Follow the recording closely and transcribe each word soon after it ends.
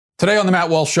Today on the Matt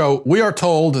Walsh Show, we are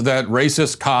told that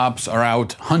racist cops are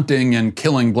out hunting and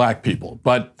killing black people.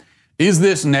 But is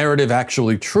this narrative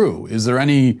actually true? Is there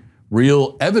any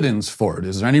real evidence for it?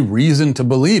 Is there any reason to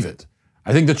believe it?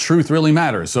 I think the truth really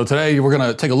matters. So today we're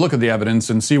going to take a look at the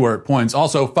evidence and see where it points.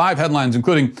 Also, 5 headlines,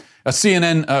 including a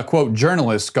CNN, quote,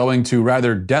 journalist going to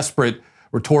rather desperate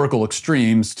rhetorical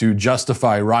extremes to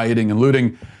justify rioting and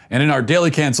looting. And in our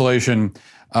daily cancellation,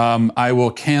 I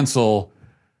will cancel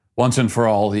once and for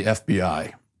all the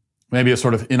FBI. Maybe a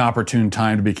sort of inopportune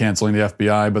time to be canceling the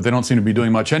FBI, but they don't seem to be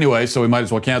doing much anyway, so we might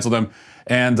as well cancel them.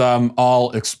 And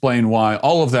I'll explain why.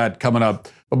 All of that coming up.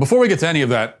 But before we get to any of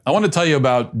that, I want to tell you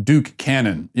about Duke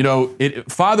Cannon. You know,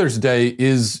 Father's Day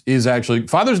is actually,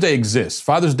 Father's Day exists.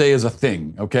 Father's Day is a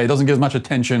thing, okay? It doesn't get as much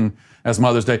attention as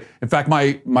Mother's Day. In fact,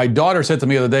 my daughter said to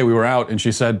me the other day, we were out, and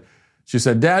she said,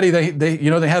 Daddy, they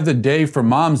have the day for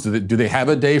moms. Do they have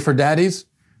a day for daddies?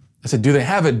 I said, do they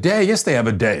have a day? Yes, they have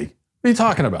a day. What are you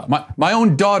talking about? My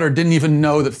own daughter didn't even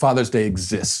know that Father's Day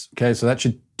exists. Okay, so that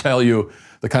should tell you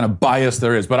the kind of bias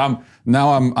there is. But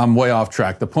I'm way off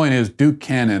track. The point is, Duke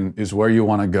Cannon is where you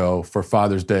want to go for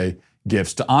Father's Day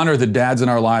gifts. To honor the dads in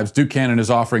our lives, Duke Cannon is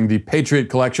offering the Patriot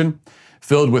Collection,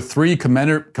 filled with 3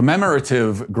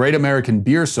 commemorative Great American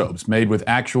beer soaps made with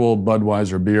actual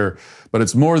Budweiser beer. But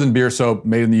it's more than beer soap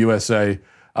made in the USA.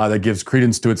 That gives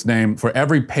credence to its name. For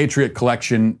every Patriot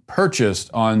Collection purchased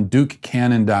on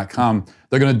DukeCannon.com,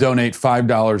 they're going to donate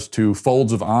 $5 to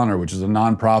Folds of Honor, which is a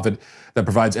nonprofit that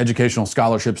provides educational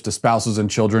scholarships to spouses and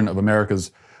children of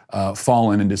America's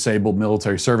fallen and disabled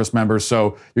military service members.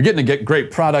 So you're getting a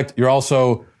great product. You're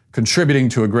also contributing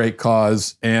to a great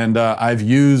cause. And I've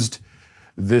used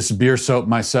this beer soap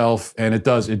myself, and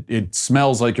it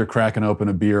smells like you're cracking open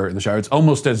a beer in the shower. It's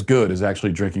almost as good as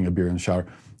actually drinking a beer in the shower.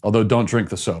 Although don't drink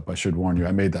the soap, I should warn you,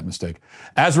 I made that mistake.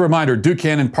 As a reminder, Duke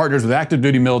Cannon partners with active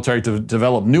duty military to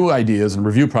develop new ideas and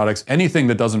review products. Anything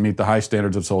that doesn't meet the high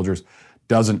standards of soldiers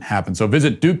doesn't happen. So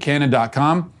visit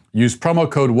DukeCannon.com, use promo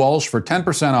code Walsh for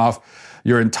 10% off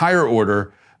your entire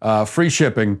order, free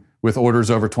shipping with orders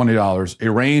over $20.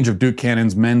 A range of Duke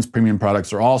Cannon's men's premium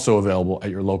products are also available at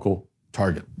your local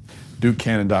Target.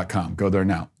 DukeCannon.com, go there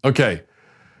now. Okay,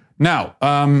 now,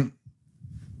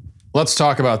 let's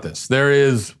talk about this. There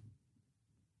is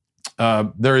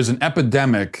an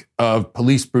epidemic of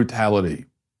police brutality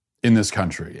in this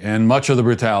country, and much of the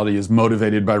brutality is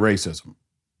motivated by racism,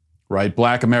 right?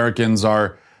 Black Americans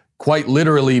are quite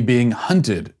literally being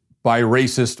hunted by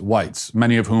racist whites,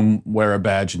 many of whom wear a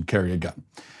badge and carry a gun.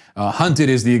 Hunted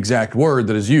is the exact word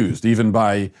that is used, even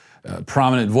by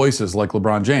prominent voices like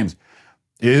LeBron James.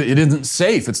 It isn't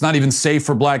safe. It's not even safe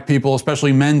for black people,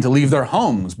 especially men, to leave their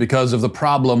homes because of the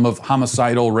problem of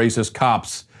homicidal racist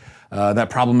cops.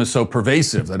 That problem is so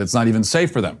pervasive that it's not even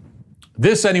safe for them.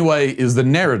 This, anyway, is the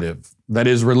narrative that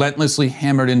is relentlessly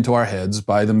hammered into our heads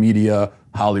by the media,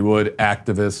 Hollywood,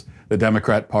 activists, the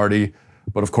Democrat Party.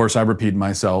 But of course, I repeat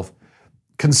myself.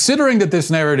 Considering that this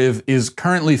narrative is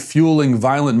currently fueling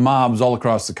violent mobs all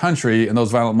across the country, and those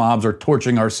violent mobs are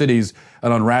torching our cities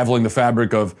and unraveling the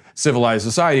fabric of civilized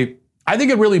society, I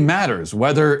think it really matters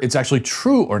whether it's actually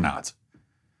true or not.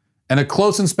 And a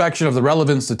close inspection of the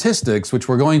relevant statistics, which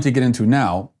we're going to get into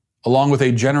now, along with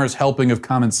a generous helping of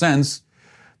common sense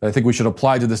that I think we should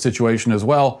apply to the situation as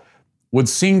well, would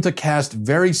seem to cast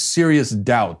very serious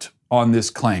doubt on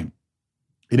this claim.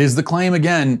 It is the claim,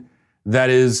 again, that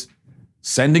is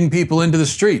sending people into the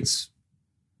streets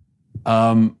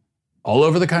all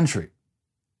over the country.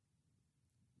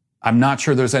 I'm not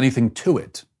sure there's anything to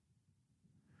it.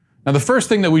 Now, the first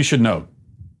thing that we should note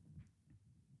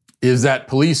is that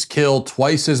police kill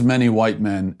twice as many white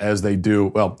men as they do,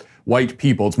 well, white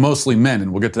people. It's mostly men,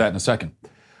 and we'll get to that in a second.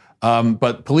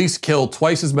 But police kill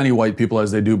twice as many white people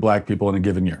as they do black people in a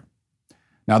given year.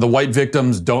 Now, the white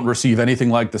victims don't receive anything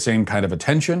like the same kind of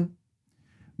attention,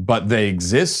 but they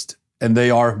exist, and they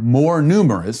are more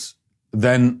numerous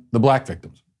than the black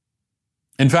victims.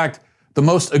 In fact, the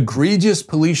most egregious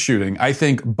police shooting, I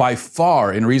think, by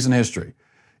far in recent history,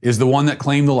 is the one that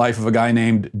claimed the life of a guy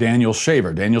named Daniel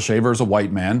Shaver. Daniel Shaver is a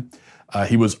white man.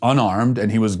 He was unarmed,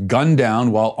 and he was gunned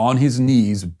down while on his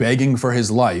knees begging for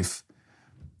his life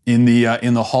in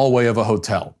the hallway of a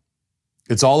hotel.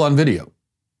 It's all on video.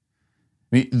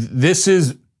 I mean, this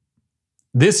is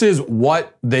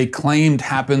what they claimed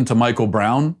happened to Michael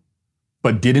Brown,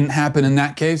 but didn't happen in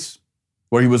that case,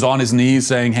 where he was on his knees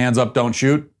saying, "Hands up, don't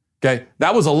shoot." Okay,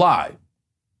 that was a lie.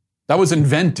 That was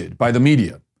invented by the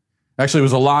media. Actually, it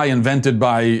was a lie invented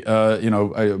by,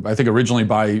 I think originally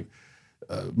by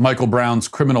Michael Brown's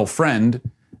criminal friend,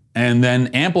 and then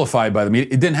amplified by the media.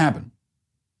 It didn't happen.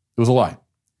 It was a lie.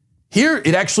 Here,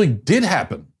 it actually did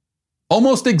happen.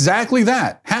 Almost exactly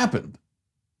that happened.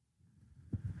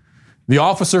 The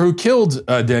officer who killed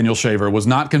Daniel Shaver was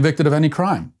not convicted of any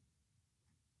crime.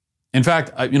 In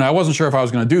fact, I wasn't sure if I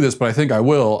was going to do this, but I think I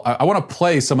will. I want to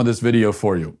play some of this video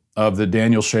for you of the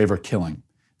Daniel Shaver killing,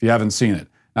 if you haven't seen it.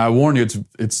 Now, I warn you,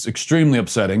 it's extremely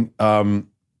upsetting.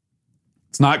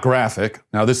 It's not graphic.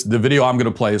 Now, the video I'm going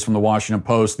to play is from the Washington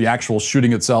Post. The actual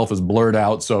shooting itself is blurred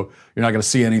out, so you're not going to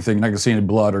see anything. You're not going to see any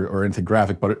blood or anything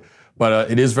graphic, but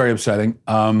it is very upsetting.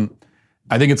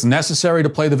 I think it's necessary to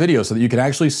play the video so that you can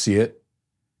actually see it.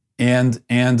 And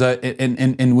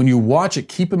when you watch it,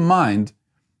 keep in mind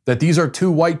that these are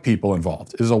two white people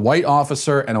involved. It is a white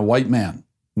officer and a white man.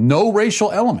 No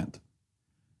racial element.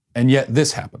 And yet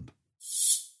this happened.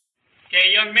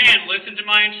 Okay, young man, listen to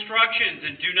my instructions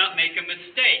and do not make a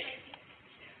mistake.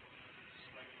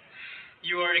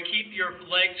 You are to keep your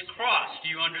legs crossed. Do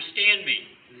you understand me?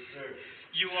 Yes, sir.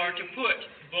 You are to put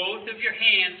both of your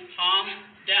hands palm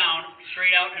down,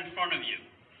 straight out in front of you.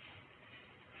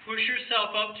 Push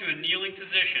yourself up to a kneeling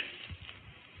position.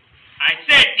 I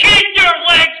said, keep your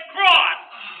legs crossed!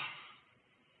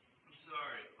 I'm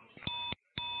sorry.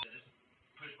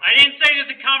 I didn't say this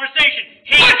in conversation.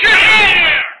 Put your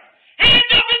hair!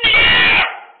 Hands up in the air!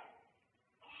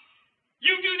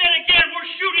 You do that again,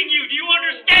 we're shooting you. Do you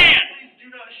understand? Please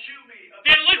do not shoot me.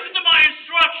 Then listen to my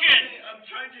instructions. I'm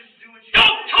trying to just do what you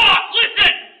Don't talk! Listen!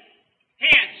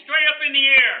 Hands straight up in the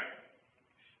air.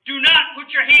 Do not put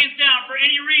your hands down for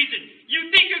any reason. You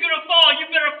think you're going to fall, you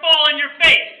better fall on your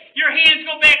face. Your hands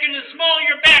go back in the small of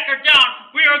your back or down.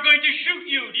 We are going to shoot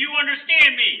you. Do you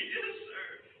understand me? Yes,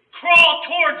 sir. Crawl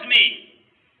towards me.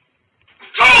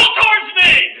 Crawl towards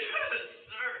me! Yes,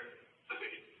 sir.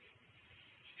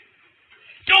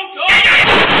 Don't talk!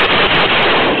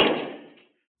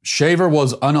 Shaver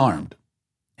was unarmed.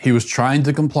 He was trying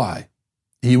to comply.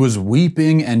 He was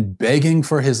weeping and begging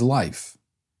for his life.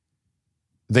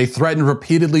 They threatened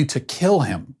repeatedly to kill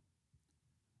him.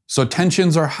 So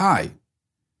tensions are high.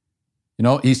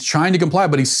 He's trying to comply,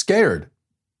 but he's scared.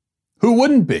 Who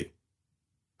wouldn't be?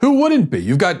 Who wouldn't be?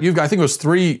 You've got. I think it was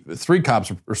three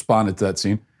cops responded to that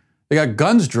scene. They got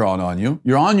guns drawn on you.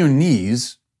 You're on your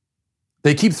knees.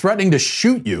 They keep threatening to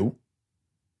shoot you.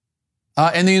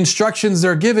 And the instructions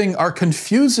they're giving are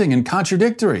confusing and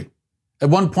contradictory. At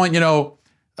one point, he's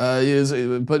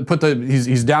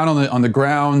down on the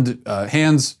ground,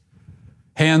 hands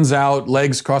out,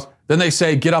 legs crossed. Then they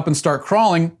say, get up and start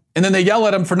crawling. And then they yell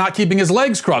at him for not keeping his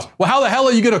legs crossed. Well, how the hell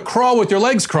are you going to crawl with your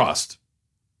legs crossed?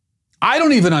 I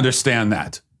don't even understand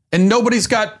that. And nobody's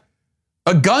got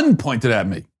a gun pointed at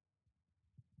me.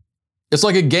 It's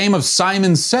like a game of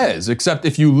Simon Says, except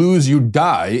if you lose, you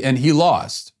die, and he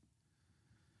lost.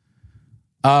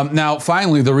 Now,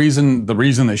 finally, the reason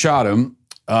they shot him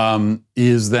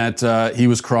is that he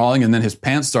was crawling and then his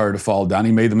pants started to fall down.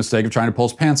 He made the mistake of trying to pull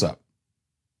his pants up.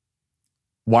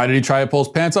 Why did he try to pull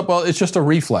his pants up? Well, it's just a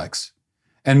reflex.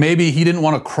 And maybe he didn't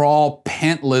want to crawl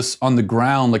pantless on the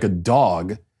ground like a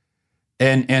dog.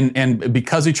 And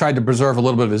because he tried to preserve a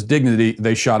little bit of his dignity,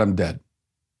 they shot him dead.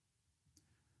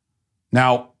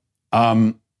 Now,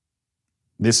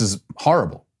 this is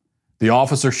horrible. The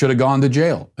officer should have gone to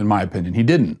jail, in my opinion. He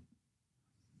didn't.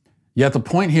 Yet the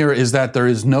point here is that there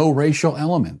is no racial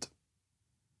element.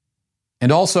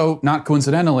 And also, not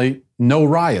coincidentally, no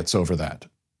riots over that.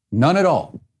 None at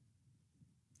all.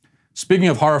 Speaking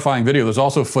of horrifying video, there's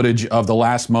also footage of the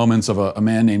last moments of a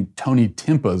man named Tony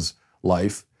Timpa's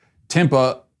life.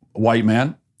 Timpa, white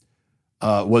man,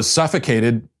 was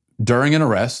suffocated during an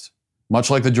arrest, much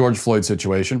like the George Floyd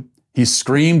situation. He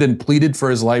screamed and pleaded for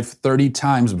his life 30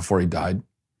 times before he died.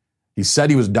 He said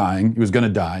he was dying. He was going to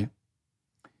die.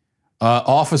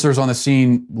 Officers on the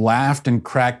scene laughed and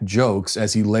cracked jokes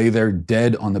as he lay there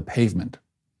dead on the pavement.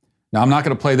 Now, I'm not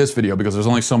going to play this video because there's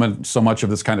only so much of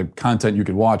this kind of content you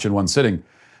could watch in one sitting,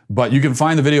 but you can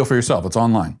find the video for yourself. It's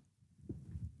online.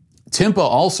 Timpa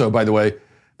also, by the way,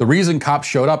 the reason cops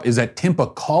showed up is that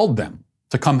Timpa called them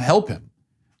to come help him.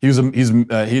 He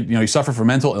suffered from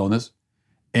mental illness,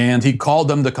 and he called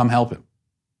them to come help him.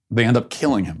 They end up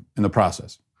killing him in the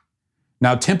process.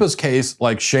 Now, Timpa's case,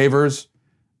 like Shaver's,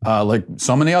 like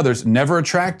so many others, never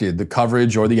attracted the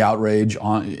coverage or the outrage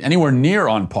anywhere near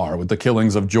on par with the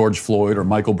killings of George Floyd or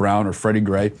Michael Brown or Freddie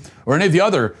Gray or any of the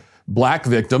other black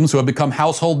victims who have become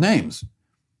household names.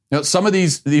 Some of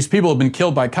these people who have been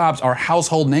killed by cops are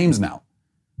household names now.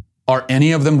 Are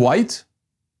any of them white?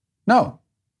 No.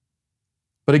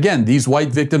 But again, these white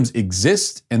victims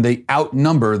exist and they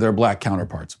outnumber their black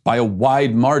counterparts by a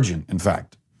wide margin, in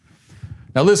fact.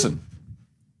 Now listen,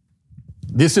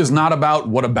 this is not about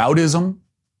whataboutism.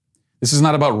 This is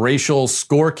not about racial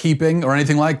scorekeeping or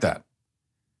anything like that.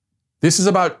 This is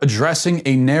about addressing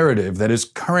a narrative that is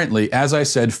currently, as I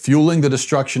said, fueling the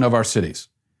destruction of our cities.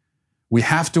 We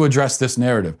have to address this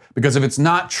narrative because if it's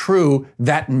not true,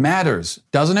 that matters,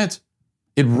 doesn't it?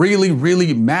 It really,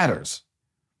 really matters.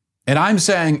 And I'm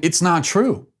saying it's not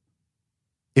true.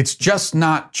 It's just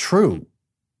not true.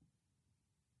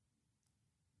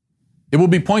 It will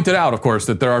be pointed out, of course,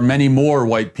 that there are many more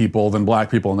white people than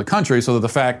black people in the country, so that the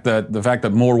fact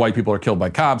that more white people are killed by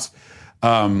cops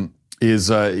is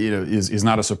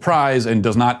not a surprise and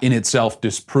does not in itself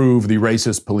disprove the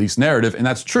racist police narrative, and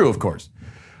that's true, of course.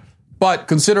 But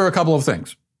consider a couple of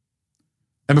things.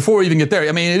 And before we even get there,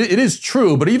 I mean, it is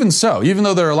true, but even so, even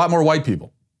though there are a lot more white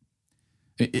people,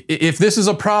 if this is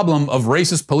a problem of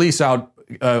racist police out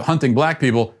hunting black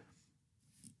people,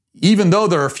 even though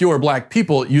there are fewer black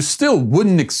people, you still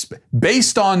wouldn't expect,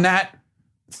 based on that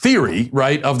theory,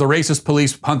 right, of the racist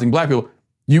police hunting black people,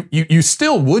 you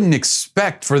still wouldn't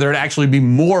expect for there to actually be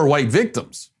more white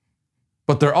victims.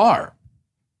 But there are.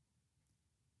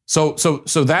 So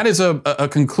that is a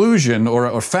conclusion or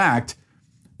a fact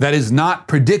that is not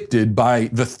predicted by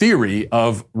the theory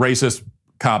of racist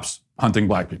cops hunting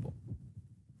black people.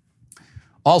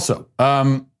 Also,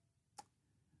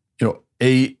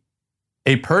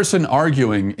 a person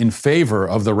arguing in favor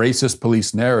of the racist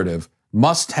police narrative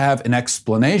must have an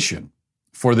explanation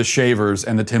for the Shavers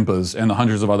and the Timpas and the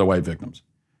hundreds of other white victims.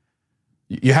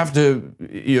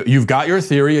 You've got your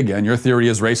theory again. Your theory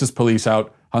is racist police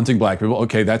out hunting black people.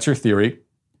 Okay, that's your theory.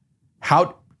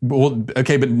 But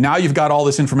now you've got all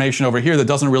this information over here that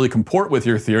doesn't really comport with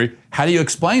your theory. How do you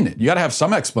explain it? You got to have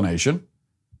some explanation.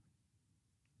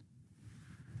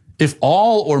 If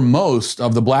all or most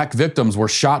of the black victims were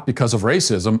shot because of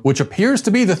racism, which appears to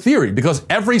be the theory, because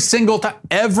every single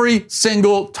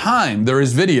time there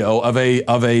is video of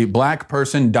a black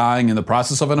person dying in the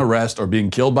process of an arrest or being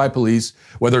killed by police,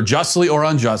 whether justly or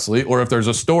unjustly, or if there's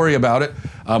a story about it,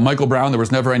 Michael Brown, there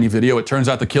was never any video. It turns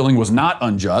out the killing was not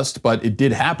unjust, but it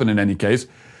did happen in any case.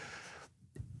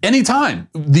 Anytime,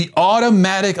 the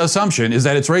automatic assumption is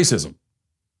that it's racism.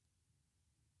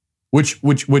 Which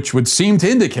would seem to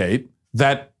indicate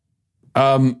that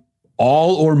all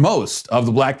or most of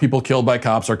the black people killed by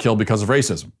cops are killed because of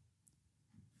racism.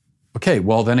 Okay,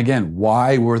 well then again,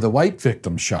 why were the white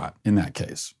victims shot in that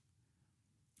case?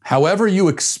 However you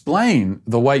explain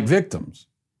the white victims,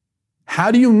 how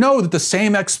do you know that the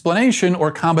same explanation or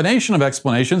combination of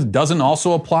explanations doesn't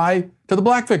also apply to the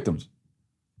black victims?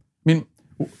 I mean,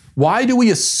 why do we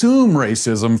assume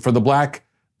racism for the black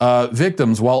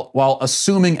victims while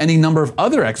assuming any number of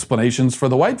other explanations for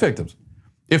the white victims?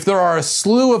 If there are a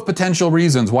slew of potential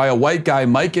reasons why a white guy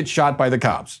might get shot by the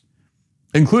cops,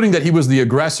 including that he was the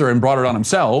aggressor and brought it on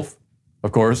himself,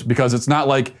 of course, because it's not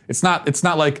like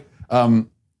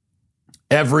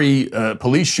every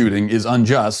police shooting is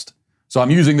unjust. So I'm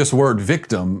using this word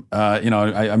victim.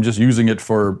 I'm just using it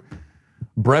for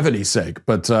brevity's sake.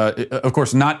 But of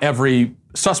course, not every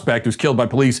suspect who's killed by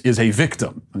police is a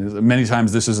victim. Many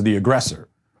times this is the aggressor.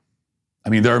 I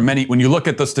mean, there are many, when you look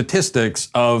at the statistics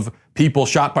of people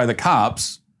shot by the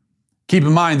cops, keep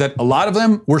in mind that a lot of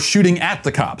them were shooting at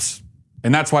the cops,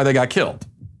 and that's why they got killed.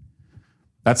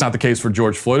 That's not the case for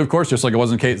George Floyd, of course, just like it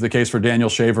wasn't the case for Daniel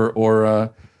Shaver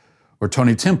or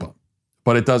Tony Timpa,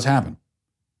 but it does happen.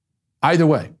 Either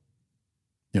way,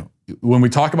 when we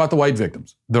talk about the white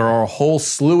victims, there are a whole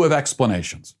slew of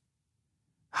explanations.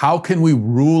 How can we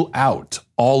rule out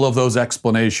all of those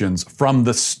explanations from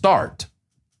the start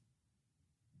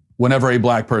whenever a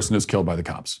black person is killed by the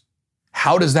cops?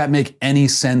 How does that make any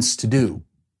sense to do?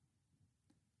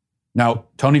 Now,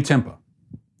 Tony Timpa,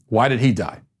 why did he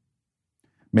die?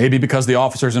 Maybe because the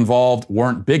officers involved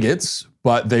weren't bigots,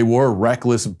 but they were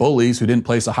reckless bullies who didn't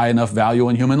place a high enough value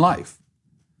in human life.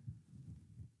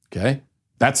 Okay?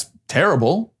 That's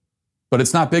terrible, but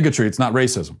it's not bigotry, it's not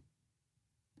racism.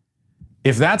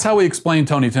 If that's how we explain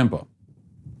Tony Timpa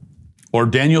or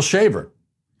Daniel Shaver,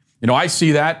 I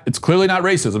see that. It's clearly not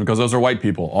racism because those are white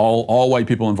people, all white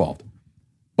people involved.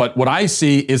 But what I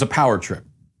see is a power trip.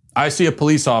 I see a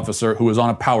police officer who is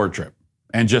on a power trip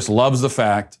and just loves the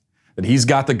fact that he's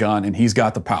got the gun and he's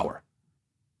got the power.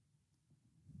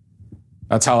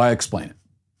 That's how I explain it.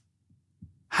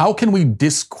 How can we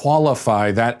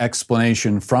disqualify that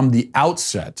explanation from the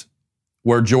outset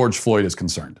where George Floyd is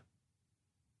concerned?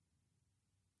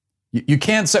 You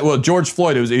can't say, well, George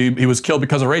Floyd, he was killed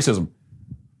because of racism.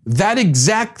 That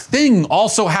exact thing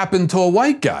also happened to a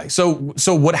white guy. So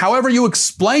however you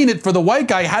explain it for the white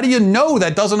guy, how do you know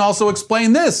that doesn't also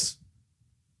explain this?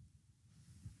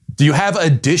 Do you have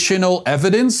additional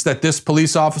evidence that this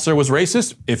police officer was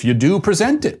racist? If you do,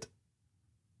 present it.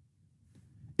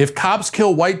 If cops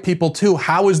kill white people too,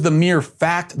 how is the mere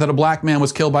fact that a black man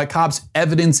was killed by cops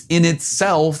evidence in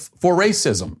itself for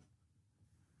racism?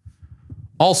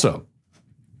 Also,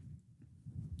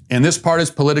 and this part is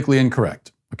politically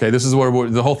incorrect. Okay, this is where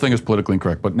the whole thing is politically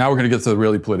incorrect, but now we're going to get to the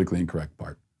really politically incorrect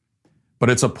part. But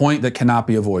it's a point that cannot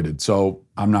be avoided, so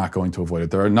I'm not going to avoid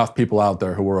it. There are enough people out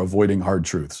there who are avoiding hard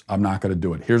truths. I'm not going to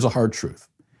do it. Here's a hard truth.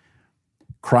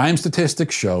 Crime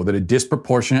statistics show that a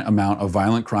disproportionate amount of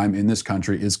violent crime in this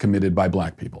country is committed by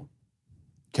black people.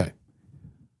 Okay.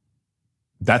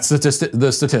 That's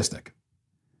the statistic.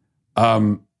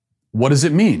 What does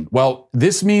it mean? Well,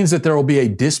 this means that there will be a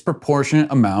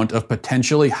disproportionate amount of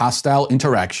potentially hostile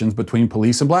interactions between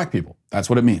police and black people. That's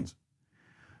what it means.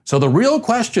 So the real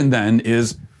question then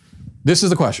is, this is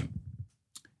the question.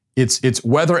 It's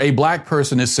whether a black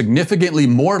person is significantly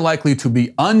more likely to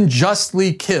be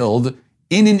unjustly killed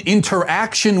in an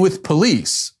interaction with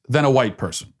police than a white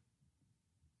person.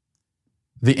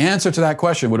 The answer to that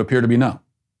question would appear to be no.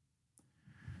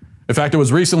 In fact, it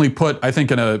was recently put, I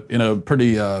think, in a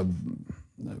pretty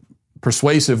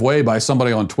persuasive way by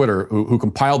somebody on Twitter who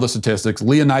compiled the statistics.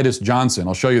 Leonidas Johnson,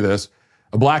 I'll show you this.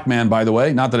 A black man, by the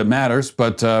way. Not that it matters,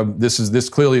 but this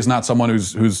clearly is not someone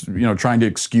who's trying to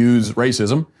excuse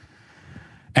racism.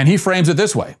 And he frames it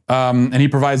this way, and he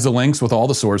provides the links with all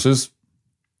the sources.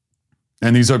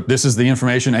 And this is the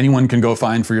information anyone can go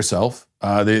find for yourself.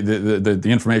 The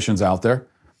information's out there.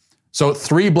 So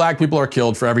 3 black people are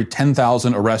killed for every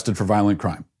 10,000 arrested for violent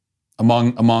crime.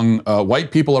 Among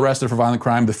white people arrested for violent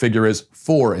crime, the figure is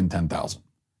 4 in 10,000.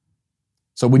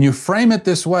 So when you frame it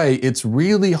this way, it's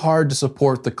really hard to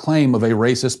support the claim of a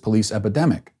racist police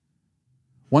epidemic.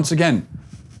 Once again,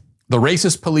 the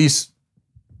racist police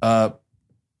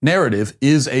narrative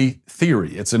is a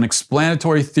theory. It's an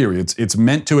explanatory theory. It's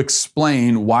meant to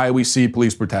explain why we see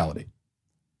police brutality.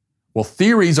 Well,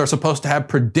 theories are supposed to have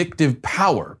predictive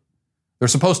power. They're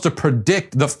supposed to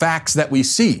predict the facts that we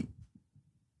see.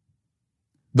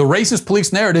 The racist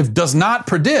police narrative does not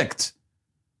predict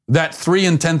that 3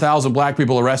 in 10,000 black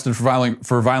people arrested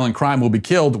for violent crime will be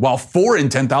killed, while 4 in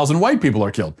 10,000 white people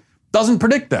are killed. Doesn't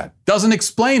predict that. Doesn't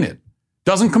explain it.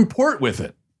 Doesn't comport with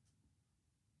it.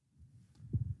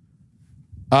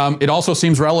 It also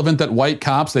seems relevant that white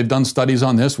cops, they've done studies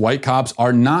on this, white cops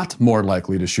are not more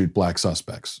likely to shoot black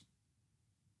suspects.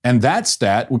 And that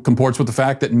stat comports with the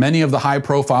fact that many of the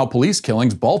high-profile police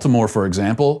killings, Baltimore, for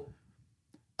example,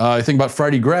 I think about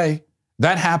Freddie Gray,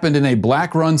 that happened in a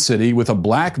black-run city with a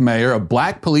black mayor, a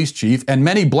black police chief, and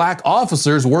many black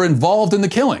officers were involved in the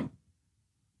killing.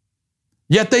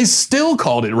 Yet they still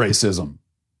called it racism.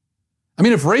 I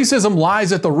mean, if racism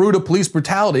lies at the root of police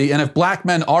brutality, and if black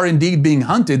men are indeed being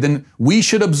hunted, then we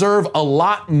should observe a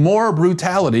lot more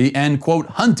brutality and, quote,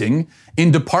 hunting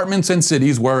in departments and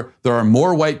cities where there are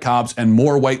more white cops and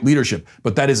more white leadership.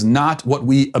 But that is not what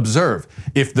we observe.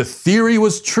 If the theory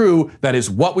was true, that is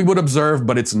what we would observe,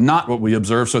 but it's not what we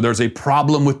observe, so there's a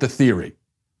problem with the theory.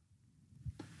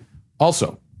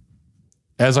 Also,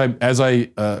 as I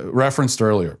referenced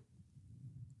earlier,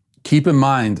 keep in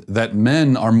mind that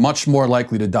men are much more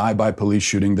likely to die by police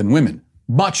shooting than women.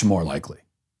 Much more likely.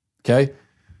 Okay?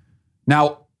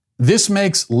 Now, this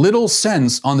makes little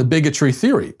sense on the bigotry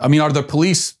theory. I mean, are the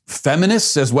police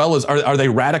feminists as well as, are they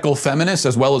radical feminists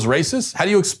as well as racists? How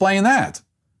do you explain that?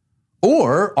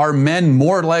 Or are men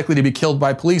more likely to be killed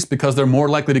by police because they're more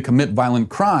likely to commit violent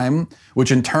crime,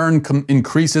 which in turn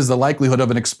increases the likelihood of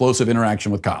an explosive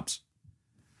interaction with cops?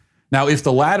 Now, if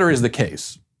the latter is the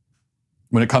case,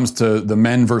 when it comes to the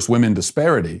men versus women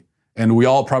disparity, and we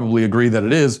all probably agree that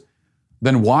it is,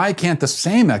 then why can't the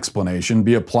same explanation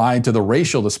be applied to the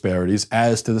racial disparities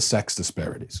as to the sex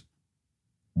disparities?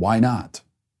 Why not?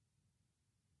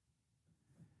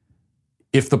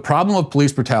 If the problem of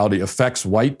police brutality affects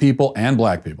white people and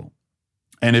black people,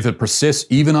 and if it persists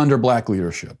even under black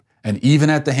leadership, and even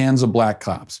at the hands of black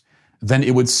cops, then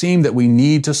it would seem that we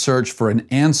need to search for an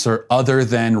answer other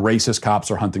than racist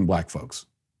cops are hunting black folks.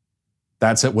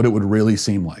 That's what it would really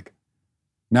seem like.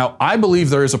 Now, I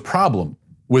believe there is a problem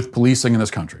with policing in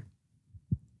this country.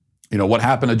 You know, what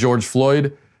happened to George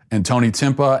Floyd and Tony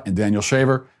Timpa and Daniel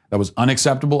Shaver, that was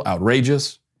unacceptable,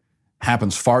 outrageous,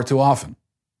 happens far too often.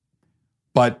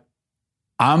 But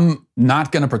I'm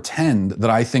not going to pretend that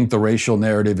I think the racial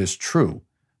narrative is true,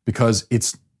 because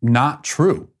it's not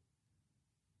true.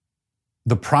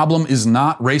 The problem is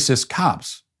not racist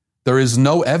cops. There is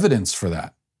no evidence for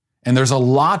that. And there's a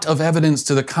lot of evidence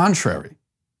to the contrary.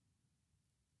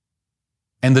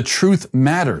 And the truth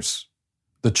matters.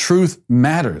 The truth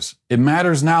matters. It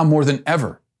matters now more than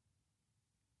ever.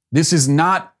 This is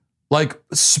not like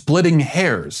splitting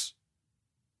hairs.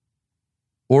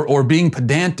 or being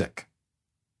pedantic.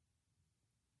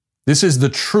 This is the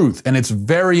truth, and it's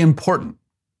very important.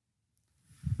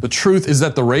 The truth is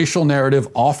that the racial narrative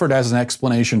offered as an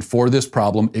explanation for this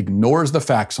problem ignores the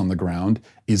facts on the ground,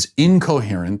 is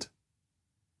incoherent,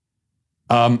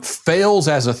 fails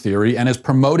as a theory, and is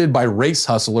promoted by race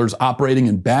hustlers operating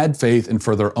in bad faith and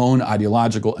for their own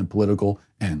ideological and political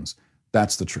ends.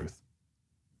 That's the truth.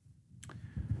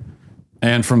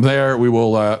 And from there, we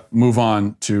will move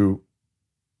on to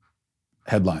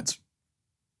headlines.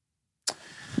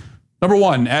 Number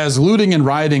one, as looting and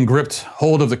rioting gripped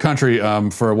hold of the country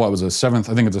for what was a seventh,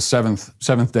 I think it's a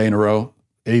seventh day in a row,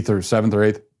 eighth or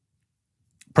eighth.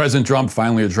 President Trump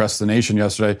finally addressed the nation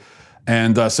yesterday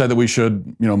and said that we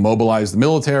should, mobilize the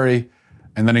military.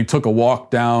 And then he took a walk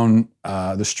down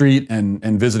the street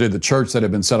and visited the church that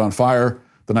had been set on fire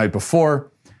the night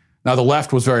before. Now, the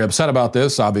left was very upset about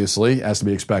this, obviously, as to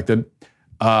be expected,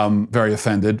 very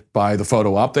offended by the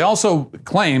photo op. They also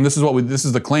claim, this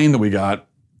is the claim that we got,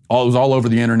 it was all over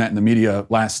the internet and the media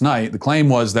last night. The claim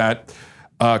was that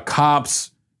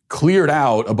cops cleared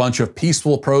out a bunch of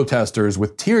peaceful protesters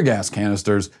with tear gas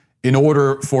canisters in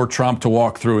order for Trump to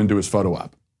walk through and do his photo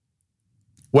op.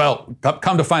 Well,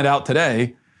 come to find out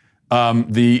today,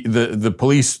 the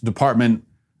police department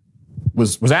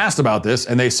was asked about this,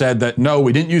 and they said that, no,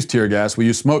 we didn't use tear gas. We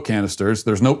used smoke canisters.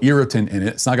 There's no irritant in it.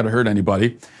 It's not going to hurt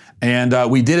anybody. And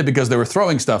we did it because they were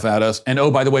throwing stuff at us. And oh,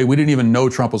 by the way, we didn't even know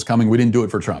Trump was coming. We didn't do it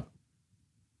for Trump.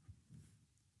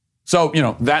 So,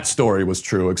 that story was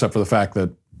true, except for the fact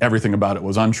that everything about it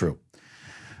was untrue.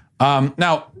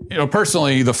 Now,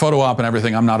 personally, the photo op and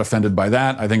everything, I'm not offended by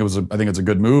that. I think it's a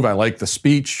good move. I like the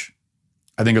speech.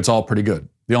 I think it's all pretty good.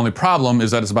 The only problem is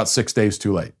that it's about 6 days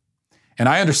too late. And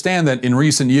I understand that in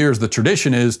recent years, the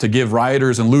tradition is to give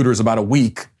rioters and looters about a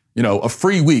week, a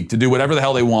free week to do whatever the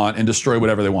hell they want and destroy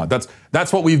whatever they want.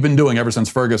 That's what we've been doing ever since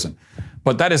Ferguson.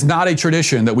 But that is not a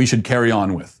tradition that we should carry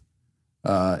on with,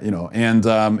 and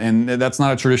that's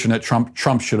not a tradition that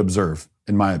Trump should observe,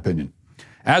 in my opinion.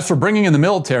 As for bringing in the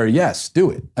military, yes, do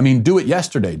it. Do it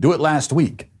yesterday. Do it last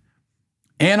week.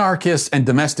 Anarchists and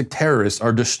domestic terrorists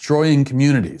are destroying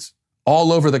communities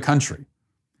all over the country.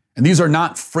 And these are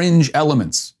not fringe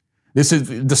elements. This is,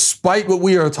 despite what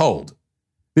we are told,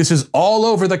 this is all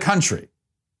over the country.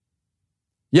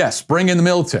 Yes, bring in the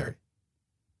military.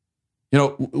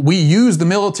 We use the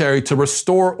military to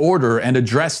restore order and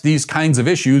address these kinds of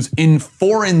issues in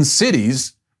foreign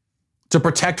cities to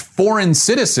protect foreign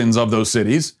citizens of those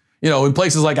cities, in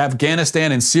places like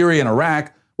Afghanistan and Syria and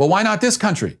Iraq. Well, why not this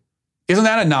country? Isn't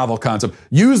that a novel concept?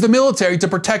 Use the military to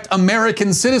protect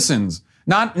American citizens.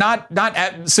 Not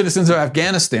citizens of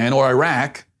Afghanistan or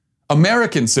Iraq,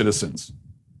 American citizens.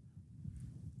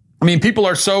 People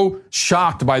are so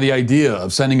shocked by the idea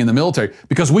of sending in the military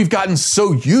because we've gotten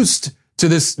so used to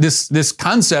this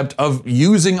concept of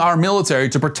using our military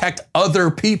to protect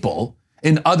other people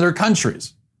in other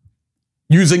countries.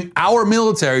 Using our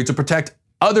military to protect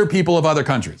other people of other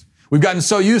countries. We've gotten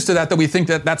so used to that we think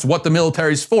that that's what the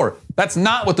military is for. That's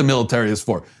not what the military is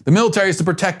for. The military is to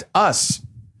protect us.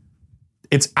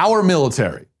 It's our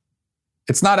military.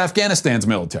 It's not Afghanistan's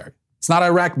military. It's not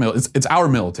Iraq military. It's our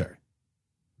military.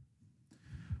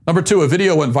 Number two, a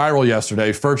video went viral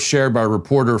yesterday, first shared by a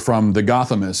reporter from The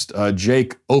Gothamist.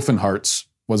 Jake Offenhartz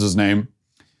was his name.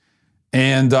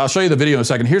 And I'll show you the video in a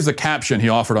second. Here's the caption he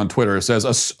offered on Twitter. It says,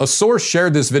 a source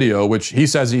shared this video, which he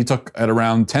says he took at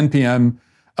around 10 p.m.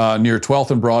 Near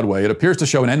 12th and Broadway. It appears to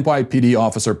show an NYPD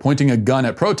officer pointing a gun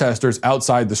at protesters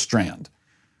outside the Strand.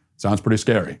 Sounds pretty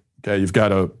scary. Okay, you've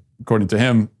got according to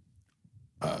him,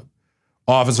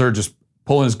 officer just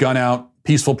pulling his gun out,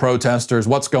 peaceful protesters.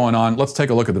 What's going on? Let's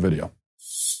take a look at the video.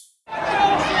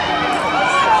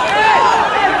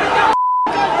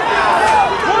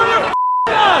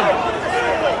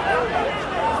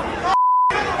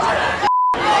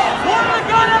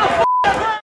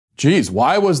 Geez,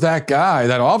 why was that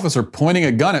officer pointing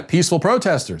a gun at peaceful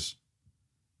protesters?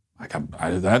 This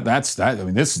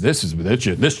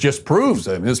just proves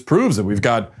that we've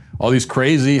got all these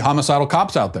crazy homicidal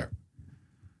cops out there.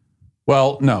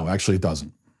 Well, no, actually it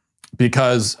doesn't.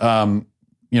 Because,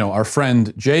 our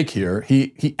friend Jake here,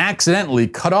 he accidentally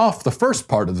cut off the first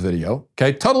part of the video,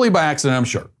 okay? Totally by accident, I'm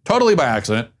sure. Totally by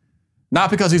accident. Not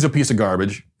because he's a piece of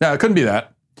garbage. Yeah, it couldn't be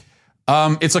that.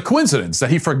 It's a coincidence that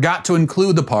he forgot to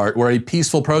include the part where a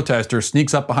peaceful protester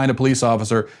sneaks up behind a police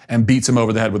officer and beats him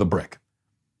over the head with a brick.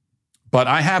 But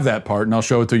I have that part, and I'll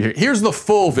show it to you here. Here's the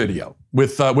full video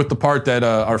with the part that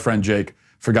our friend Jake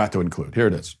forgot to include. Here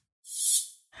it is.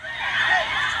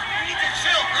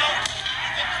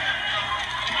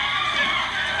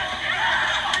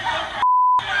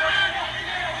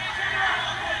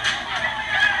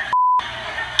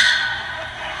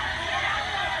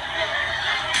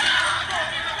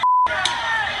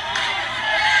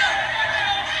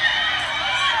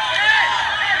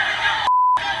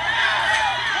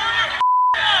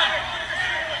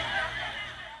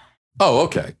 Oh,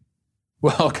 okay.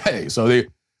 Well, okay. So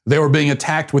they were being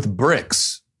attacked with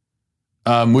bricks,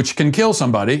 which can kill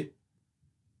somebody.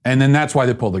 And then that's why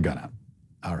they pulled the gun out.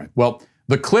 All right. Well,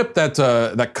 the clip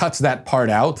that cuts that part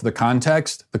out, the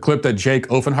context, the clip that Jake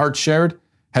Offenhart shared,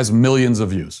 has millions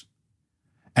of views.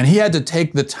 And he had to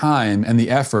take the time and the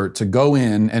effort to go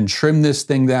in and trim this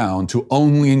thing down to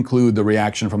only include the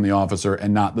reaction from the officer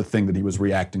and not the thing that he was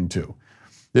reacting to.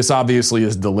 This obviously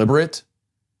is deliberate.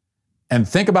 And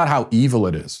think about how evil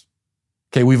it is.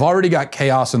 Okay, we've already got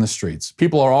chaos in the streets.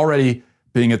 People are already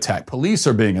being attacked. Police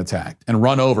are being attacked and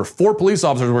run over. 4 police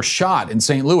officers were shot in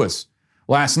St. Louis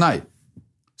last night.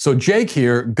 So Jake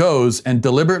here goes and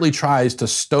deliberately tries to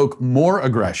stoke more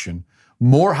aggression,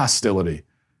 more hostility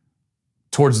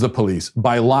towards the police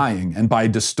by lying and by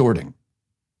distorting.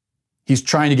 He's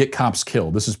trying to get cops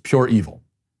killed. This is pure evil.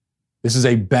 This is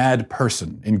a bad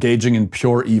person engaging in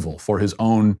pure evil for his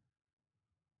own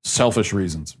selfish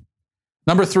reasons.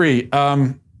 Number 3,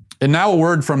 and now a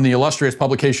word from the illustrious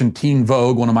publication Teen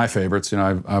Vogue, one of my favorites. You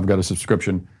know, I've got a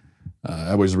subscription.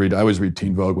 I always read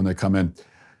Teen Vogue when they come in.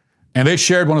 And they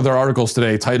shared one of their articles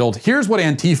today titled, "Here's What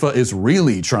Antifa is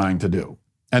Really Trying to Do."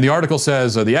 And the article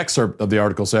says, the excerpt of the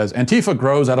article says, Antifa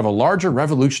grows out of a larger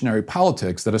revolutionary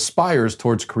politics that aspires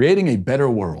towards creating a better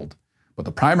world. But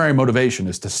the primary motivation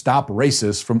is to stop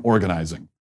racists from organizing.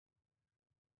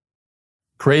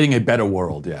 Creating a better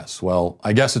world, yes. Well,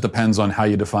 I guess it depends on how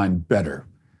you define better.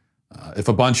 If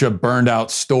a bunch of burned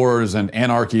out stores and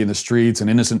anarchy in the streets and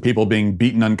innocent people being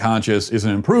beaten unconscious is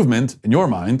an improvement in your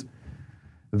mind,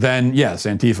 then yes,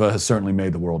 Antifa has certainly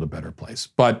made the world a better place.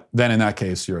 But then in that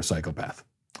case, you're a psychopath.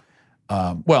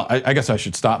 Well, I guess I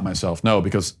should stop myself. No,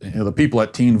 because the people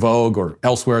at Teen Vogue or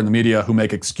elsewhere in the media who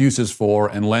make excuses for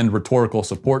and lend rhetorical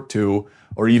support to,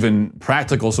 or even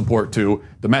practical support to,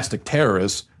 domestic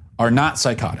terrorists are not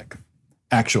psychotic,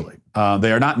 actually.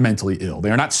 They are not mentally ill.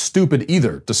 They are not stupid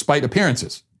either, despite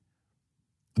appearances.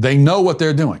 They know what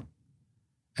they're doing.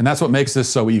 And that's what makes this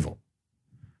so evil.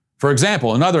 For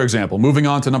example, another example, moving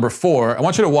on to number 4, I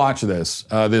want you to watch this.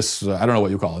 I don't know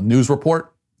what you call it, news report.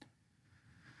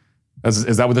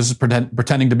 Is that what this is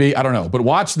pretending to be? I don't know. But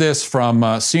watch this from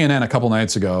CNN a couple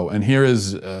nights ago. And here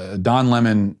is Don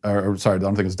Lemon, or sorry, I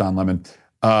don't think it's Don Lemon,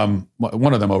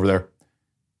 one of them over there,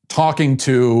 talking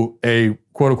to a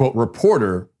quote-unquote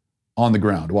reporter on the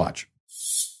ground. Watch.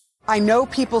 I know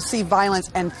people see violence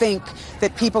and think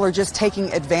that people are just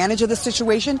taking advantage of the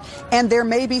situation, and there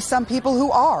may be some people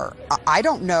who are. I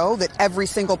don't know that every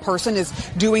single person is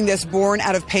doing this born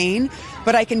out of pain,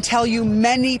 but I can tell you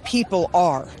many people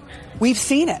are. We've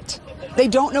seen it. They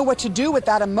don't know what to do with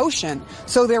that emotion,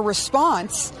 so their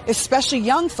response, especially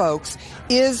young folks,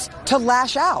 is to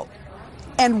lash out.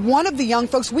 And one of the young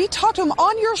folks, we talked to him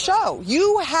on your show.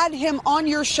 You had him on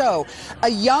your show. A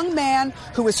young man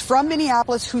who is from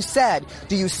Minneapolis who said,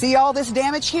 "Do you see all this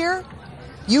damage here?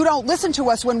 You don't listen to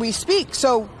us when we speak,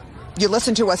 so you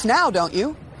listen to us now, don't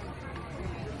you?"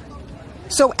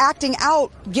 So acting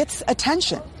out gets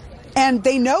attention. And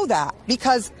they know that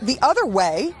because the other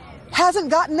way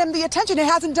hasn't gotten them the attention. It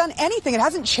hasn't done anything. It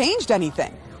hasn't changed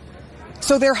anything.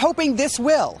 So they're hoping this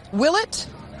will. Will it?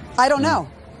 I don't know.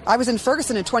 I was in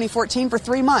Ferguson in 2014 for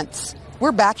 3 months.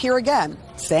 We're back here again.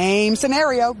 Same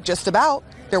scenario, just about.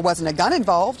 There wasn't a gun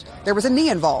involved. There was a knee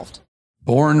involved.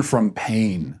 Born from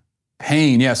pain.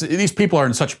 Pain, yes. These people are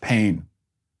in such pain.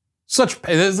 Such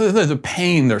pain. The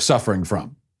pain they're suffering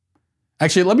from.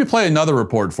 Actually, let me play another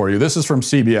report for you. This is from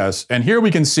CBS. And here we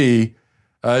can see,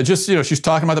 she's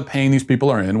talking about the pain these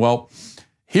people are in. Well,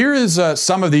 here is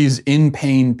some of these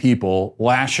in-pain people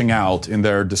lashing out in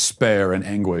their despair and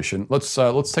anguish. And let's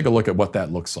take a look at what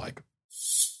that looks like.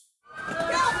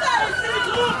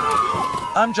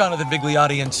 I'm Jonathan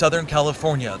Vigliotti in Southern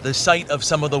California, the site of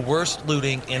some of the worst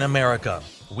looting in America.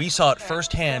 We saw it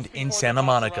firsthand in Santa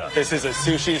Monica. This is a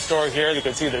sushi store here. You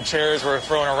can see the chairs were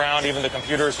thrown around, even the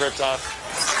computers ripped off.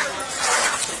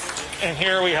 And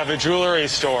here we have a jewelry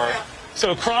store.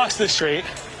 So across the street,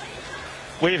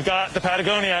 we've got the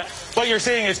Patagonia. What you're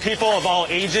seeing is people of all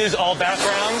ages, all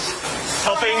backgrounds,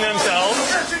 helping themselves,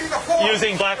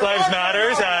 using Black Lives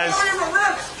Matter as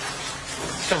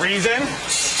the reason.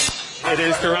 It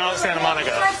is throughout Santa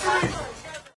Monica.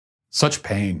 Such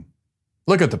pain.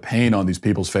 Look at the pain on these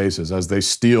people's faces as they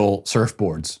steal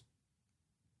surfboards.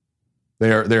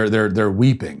 They're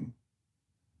weeping.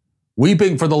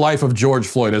 Weeping for the life of George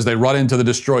Floyd as they run into the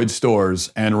destroyed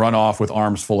stores and run off with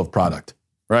arms full of product,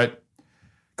 right?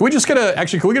 Can we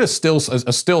get a still shot,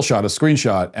 a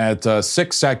screenshot at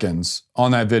 6 seconds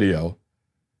on that video?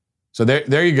 So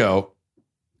there you go.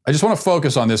 I just want to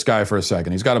focus on this guy for a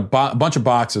second. He's got a bunch of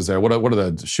boxes there. What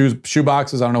are the shoe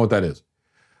boxes? I don't know what that is.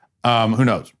 Who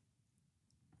knows?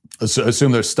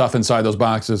 Assume there's stuff inside those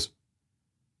boxes.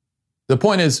 The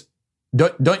point is,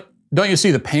 don't you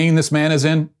see the pain this man is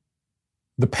in?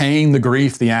 The pain, the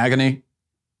grief, the agony.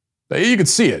 You could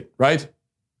see it, right?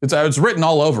 It's written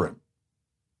all over him.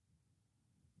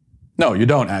 No, you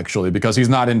don't actually, because he's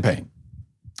not in pain.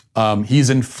 He's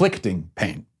inflicting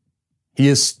pain. He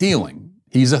is stealing.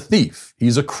 He's a thief.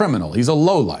 He's a criminal. He's a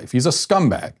lowlife. He's a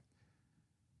scumbag.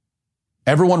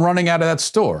 Everyone running out of that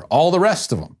store, all the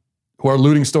rest of them who are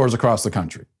looting stores across the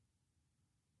country.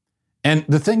 And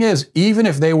the thing is, even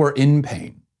if they were in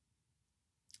pain,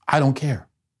 I don't care.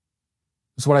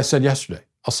 This is what I said yesterday.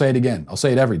 I'll say it again. I'll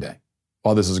say it every day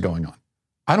while this is going on.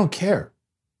 I don't care.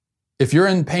 If you're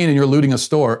in pain and you're looting a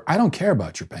store, I don't care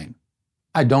about your pain.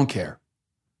 I don't care.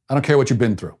 I don't care what you've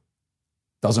been through.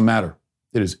 Doesn't matter.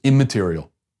 It is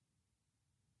immaterial.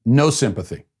 No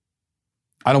sympathy.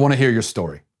 I don't want to hear your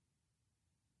story.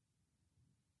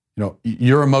 You know,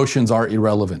 your emotions are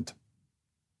irrelevant.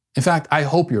 In fact, I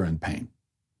hope you're in pain.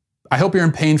 I hope you're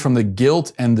in pain from the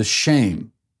guilt and the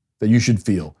shame that you should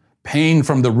feel. Pain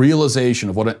from the realization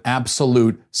of what an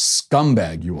absolute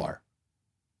scumbag you are.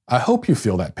 I hope you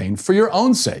feel that pain for your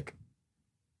own sake,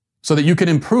 so that you can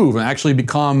improve and actually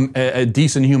become a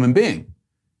decent human being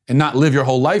and not live your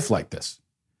whole life like this.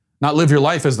 Not live your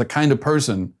life as the kind of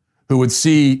person who would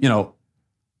see,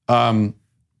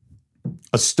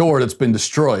 a store that's been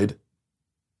destroyed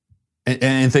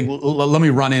and think, let me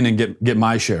run in and get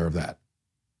my share of that.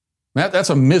 That's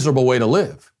a miserable way to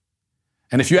live.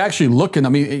 And if you actually look in,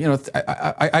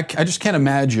 I just can't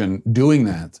imagine doing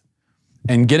that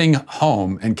and getting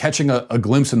home and catching a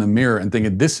glimpse in the mirror and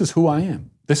thinking, this is who I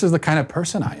am. This is the kind of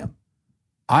person I am.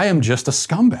 I am just a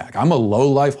scumbag. I'm a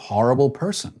low-life, horrible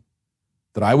person.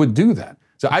 That I would do that.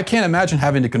 So I can't imagine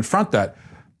having to confront that.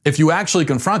 If you actually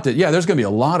confront it, there's going to be a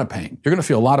lot of pain. You're going to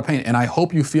feel a lot of pain, and I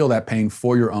hope you feel that pain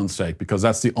for your own sake, because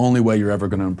that's the only way you're ever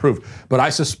going to improve. But I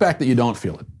suspect that you don't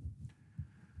feel it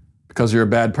because you're a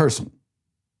bad person.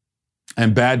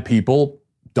 And bad people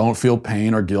don't feel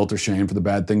pain or guilt or shame for the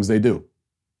bad things they do.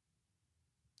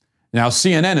 Now,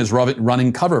 CNN is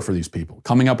running cover for these people,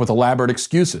 coming up with elaborate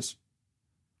excuses.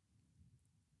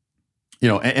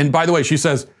 And by the way, she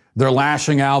says they're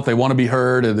lashing out, they want to be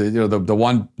heard. The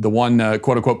one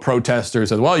quote unquote protester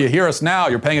says, well, you hear us now,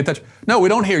 you're paying attention. No, we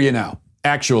don't hear you now,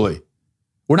 actually.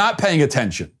 We're not paying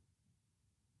attention.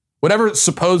 Whatever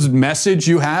supposed message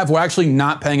you have, we're actually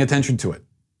not paying attention to it.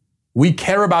 We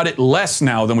care about it less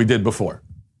now than we did before.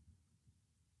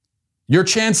 Your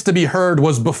chance to be heard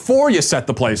was before you set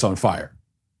the place on fire.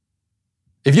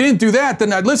 If you didn't do that,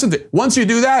 then I'd listen to it. Once you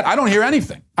do that, I don't hear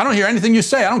anything. I don't hear anything you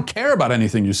say. I don't care about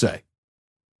anything you say.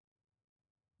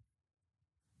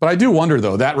 But I do wonder,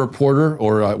 though, that reporter,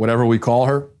 or whatever we call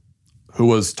her, who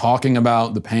was talking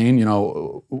about the pain,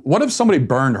 what if somebody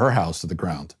burned her house to the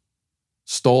ground,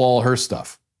 stole all her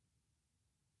stuff?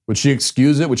 Would she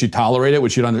excuse it? Would she tolerate it?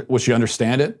 Would she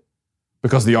understand it?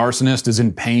 Because the arsonist is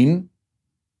in pain?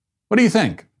 What do you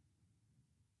think?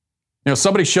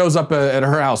 Somebody shows up at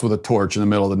her house with a torch in the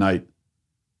middle of the night.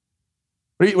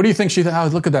 What do you think she thought? Oh,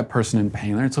 look at that person in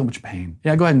pain. They're in so much pain.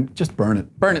 Yeah, go ahead and just burn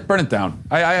it. Burn it down.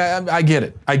 I get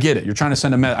it. I get it. You're trying to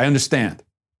send a message. I understand.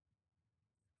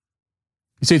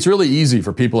 You see, it's really easy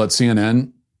for people at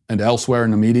CNN and elsewhere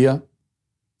in the media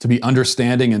to be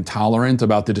understanding and tolerant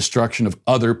about the destruction of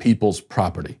other people's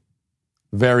property.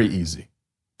 Very easy.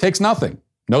 Takes nothing.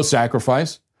 No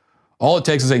sacrifice. All it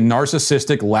takes is a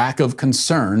narcissistic lack of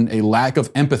concern, a lack of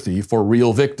empathy for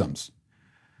real victims.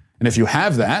 And if you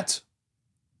have that,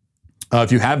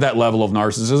 level of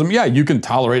narcissism, you can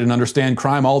tolerate and understand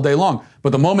crime all day long.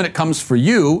 But the moment it comes for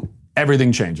you,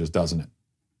 everything changes, doesn't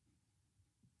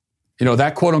it?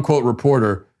 That quote-unquote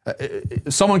reporter,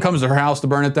 someone comes to her house to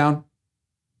burn it down,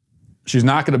 she's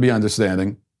not going to be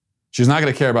understanding. She's not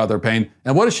going to care about their pain.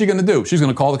 And what is she going to do? She's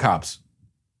going to call the cops.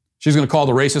 She's going to call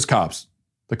the racist cops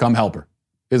to come help her,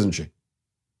 isn't she?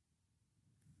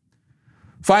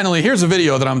 Finally, here's a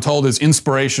video that I'm told is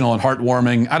inspirational and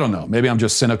heartwarming. I don't know. Maybe I'm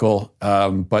just cynical,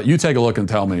 but you take a look and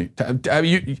tell me.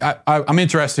 I'm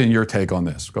interested in your take on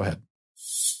this. Go ahead.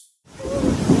 We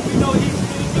know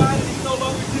he's God and he's no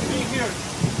longer to be here.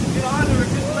 In honor of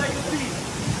his legacy,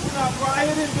 we're not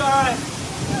rioting, God.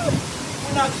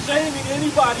 We're not shaming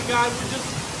anybody, God. We're just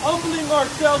humbling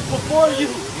ourselves before you.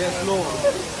 Yes, Lord.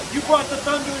 You brought the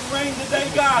thunder and rain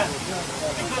today, God,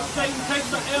 because Satan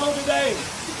takes the L today.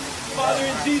 Father,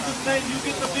 in Jesus' name, you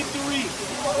get the victory.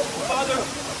 Father,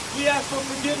 we ask for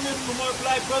forgiveness from our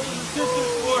black brothers and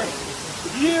sisters for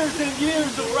years and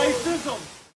years of racism.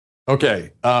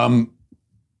 Okay.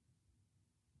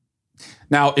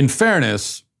 Now, in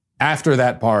fairness, after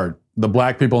that part, the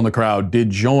black people in the crowd did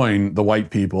join the white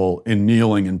people in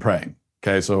kneeling and praying.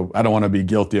 Okay, so I don't want to be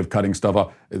guilty of cutting stuff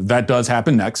off. That does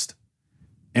happen next,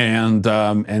 and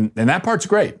that part's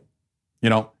great. You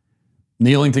know,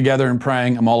 kneeling together and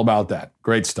praying, I'm all about that.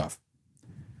 Great stuff.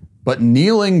 But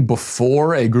kneeling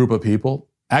before a group of people,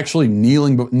 actually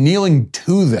kneeling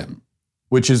to them,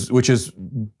 which is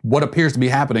what appears to be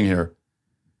happening here,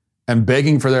 and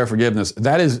begging for their forgiveness,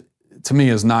 that is, to me,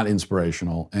 is not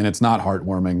inspirational, and it's not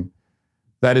heartwarming.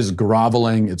 That is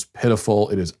groveling, it's pitiful,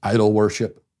 it is idol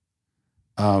worship.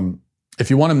 If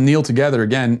you want to kneel together,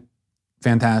 again,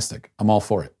 fantastic. I'm all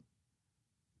for it.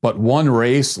 But one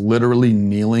race literally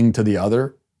kneeling to the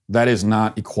other, that is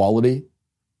not equality.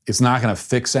 It's not going to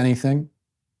fix anything.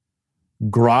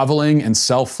 Groveling and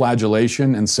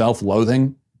self-flagellation and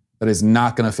self-loathing, that is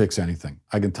not going to fix anything.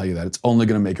 I can tell you that. It's only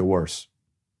going to make it worse.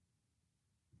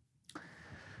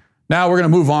 Now we're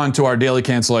going to move on to our daily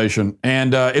cancellation,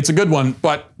 and it's a good one.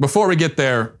 But before we get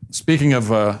there, speaking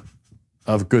of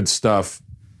good stuff,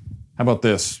 how about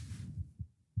this?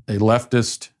 A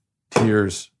leftist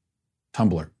tears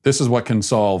tumbler. This is what can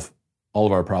solve all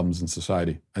of our problems in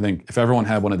society. I think if everyone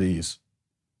had one of these,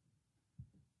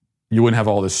 you wouldn't have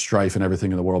all this strife and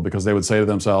everything in the world, because they would say to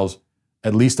themselves,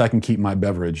 at least I can keep my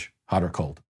beverage hot or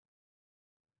cold.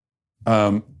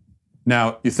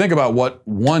 Now, you think about what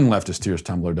one leftist tears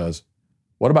tumbler does.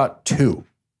 What about two?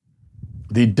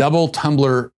 The double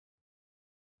tumbler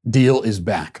deal is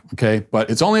back, okay? But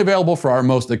it's only available for our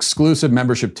most exclusive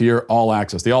membership tier, All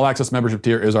Access. The All Access membership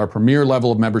tier is our premier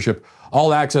level of membership.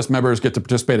 All Access members get to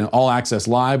participate in All Access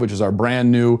Live, which is our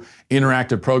brand new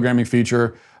interactive programming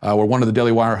feature, where one of the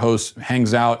Daily Wire hosts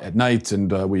hangs out at night,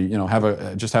 and we, have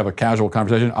a casual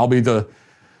conversation. I'll be the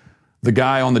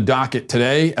guy on the docket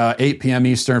today, 8 p.m.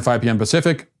 Eastern, 5 p.m.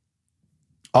 Pacific.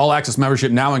 All Access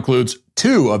membership now includes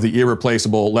 2 of the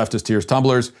irreplaceable leftist tears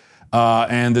tumblers,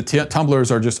 and the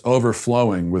tumblers are just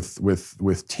overflowing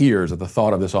with tears at the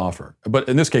thought of this offer. But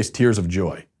in this case, tears of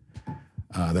joy.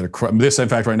 This, in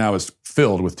fact, right now is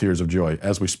filled with tears of joy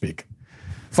as we speak.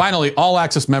 Finally, All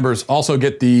Access members also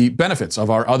get the benefits of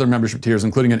our other membership tiers,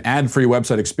 including an ad-free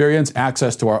website experience,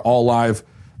 access to our live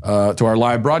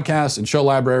broadcasts and show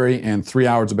library, and 3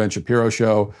 hours of Ben Shapiro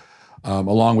show,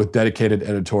 along with dedicated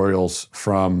editorials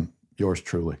from yours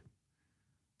truly.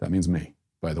 That means me,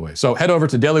 by the way. So head over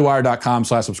to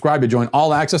dailywire.com/subscribe to join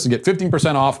All Access and get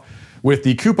 15% off with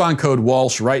the coupon code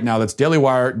Walsh right now. That's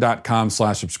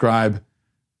dailywire.com/subscribe.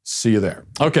 See you there.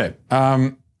 Okay.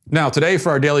 Now, today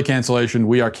for our daily cancellation,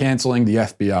 we are canceling the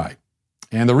FBI.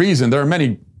 And the reason,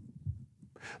 the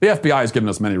FBI has given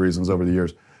us many reasons over the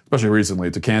years, especially recently,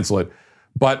 to cancel it.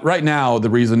 But right now, the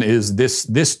reason is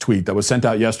this tweet that was sent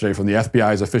out yesterday from the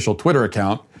FBI's official Twitter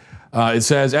account. It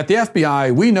says, at the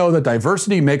FBI, we know that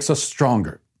diversity makes us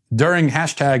stronger. During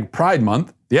 #Pride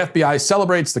Month, the FBI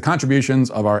celebrates the contributions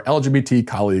of our LGBT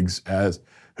colleagues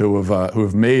who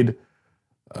have made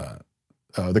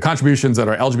the contributions that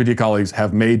our LGBT colleagues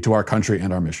have made to our country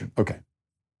and our mission. Okay.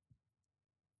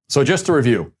 So just to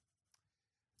review,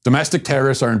 domestic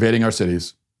terrorists are invading our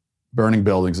cities, burning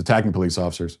buildings, attacking police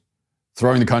officers,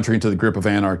 throwing the country into the grip of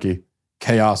anarchy,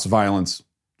 chaos, violence,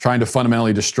 trying to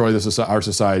fundamentally destroy our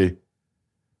society.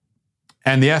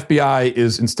 And the FBI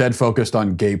is instead focused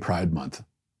on Gay Pride Month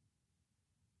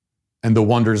and the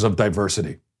wonders of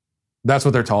diversity. That's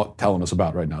what they're telling us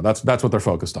about right now. That's what they're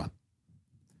focused on.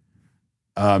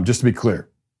 Just to be clear.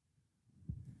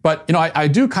 But I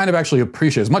do kind of actually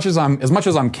appreciate, as much as I'm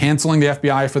canceling the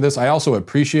FBI for this, I also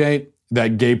appreciate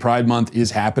that Gay Pride Month is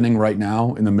happening right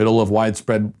now in the middle of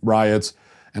widespread riots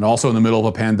and also in the middle of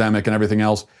a pandemic and everything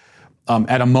else,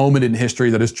 at a moment in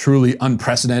history that is truly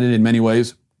unprecedented in many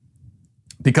ways.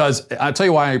 Because I'll tell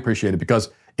you why I appreciate it, because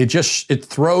it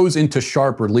throws into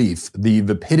sharp relief the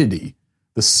vapidity,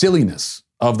 the silliness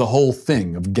of the whole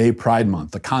thing of Gay Pride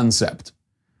Month, the concept.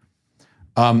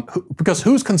 Because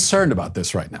who's concerned about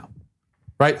this right now,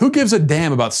 right? Who gives a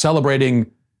damn about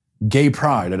celebrating gay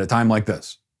pride at a time like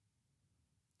this?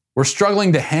 We're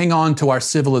struggling to hang on to our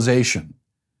civilization.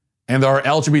 And there are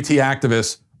LGBT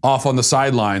activists off on the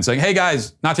sidelines saying, hey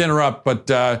guys, not to interrupt, but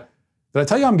did I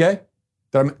tell you I'm gay?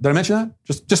 Did I mention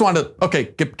that? Just wanted to,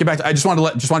 okay, get back to, I just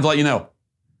wanted to let you know.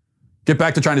 Get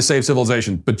back to trying to save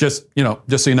civilization. But just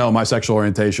so you know, my sexual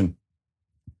orientation.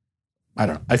 I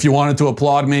don't know. If you wanted to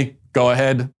applaud me, go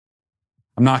ahead.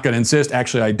 I'm not going to insist.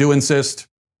 Actually, I do insist.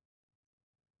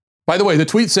 By the way, the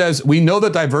tweet says, we know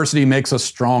that diversity makes us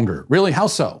stronger. Really? How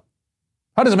so?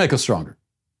 How does it make us stronger?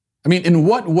 I mean, in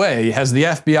what way has the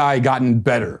FBI gotten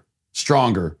better,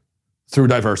 stronger through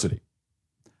diversity?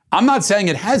 I'm not saying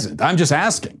it hasn't. I'm just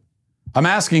asking. I'm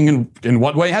asking in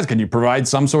what way has? Can you provide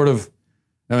some sort of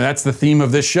I mean, that's the theme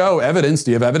of this show, evidence.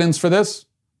 Do you have evidence for this?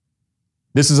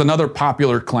 This is another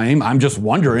popular claim. I'm just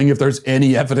wondering if there's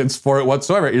any evidence for it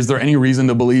whatsoever. Is there any reason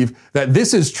to believe that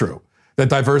this is true, that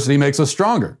diversity makes us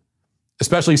stronger,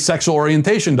 especially sexual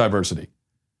orientation diversity?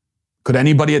 Could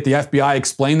anybody at the FBI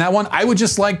explain that one? I would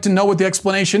just like to know what the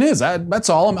explanation is. That's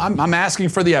all. I'm asking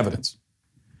for the evidence.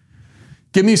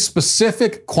 Give me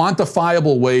specific,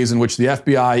 quantifiable ways in which the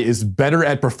FBI is better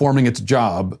at performing its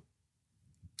job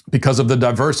because of the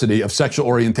diversity of sexual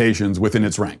orientations within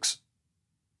its ranks.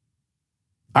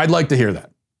 I'd like to hear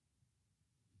that.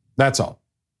 That's all.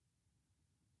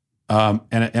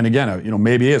 And again,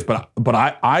 maybe it is, but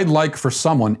I'd like for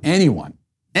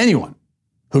anyone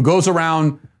who goes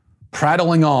around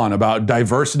prattling on about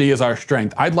diversity as our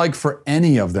strength, I'd like for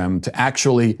any of them to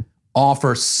actually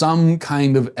offer some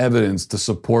kind of evidence to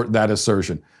support that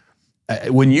assertion.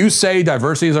 When you say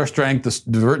diversity is our strength,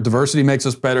 diversity makes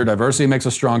us better, diversity makes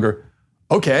us stronger,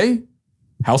 okay,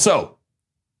 how so?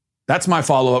 That's my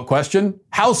follow-up question.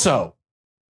 How so?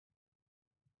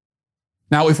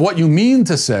 Now, if what you mean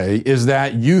to say is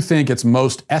that you think it's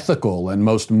most ethical and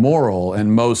most moral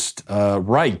and most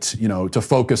right, to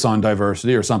focus on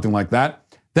diversity or something like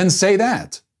that, then say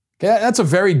that. Okay, that's a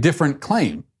very different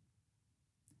claim.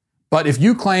 But if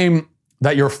you claim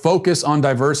that your focus on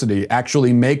diversity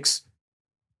actually makes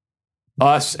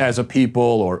us as a people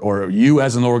or you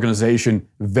as an organization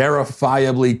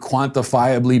verifiably,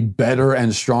 quantifiably better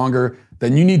and stronger,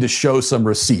 then you need to show some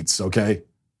receipts, okay?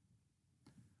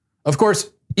 Of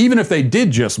course, even if they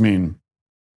did just mean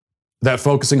that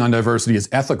focusing on diversity is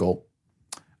ethical,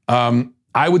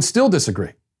 I would still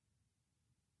disagree.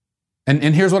 And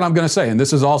here's what I'm going to say, and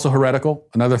this is also heretical,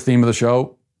 another theme of the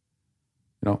show.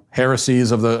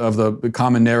 Heresies of the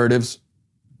common narratives,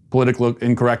 political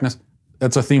incorrectness.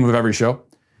 That's a theme of every show.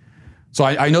 So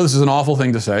I know this is an awful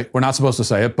thing to say. We're not supposed to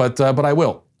say it, but I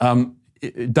will.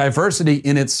 Diversity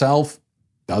in itself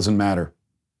doesn't matter.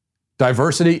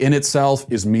 Diversity in itself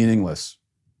is meaningless.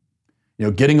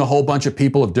 Getting a whole bunch of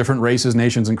people of different races,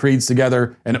 nations, and creeds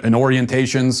together and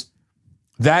orientations,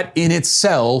 that in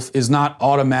itself is not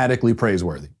automatically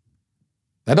praiseworthy.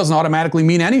 That doesn't automatically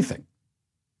mean anything.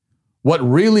 What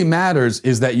really matters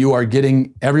is that you are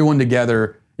getting everyone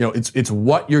together. It's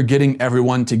what you're getting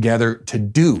everyone together to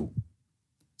do.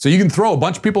 So you can throw a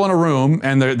bunch of people in a room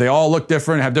and they all look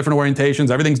different, have different orientations,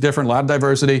 everything's different, a lot of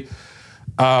diversity.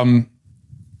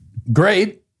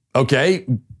 Great. Okay.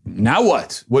 Now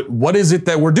what? What is it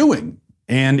that we're doing?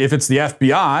 And if it's the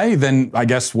FBI, then I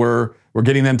guess we're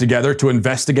getting them together to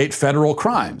investigate federal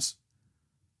crimes.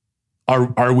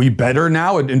 Are we better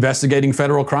now at investigating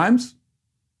federal crimes?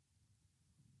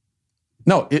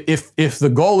 No, if the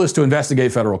goal is to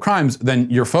investigate federal crimes, then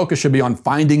your focus should be on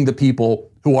finding the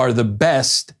people who are the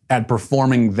best at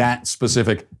performing that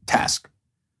specific task.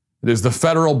 It is the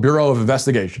Federal Bureau of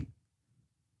Investigation.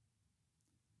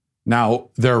 Now,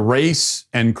 their race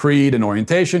and creed and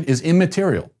orientation is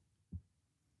immaterial.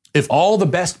 If all the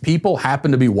best people happen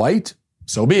to be white,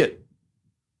 so be it.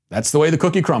 That's the way the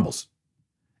cookie crumbles.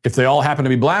 If they all happen to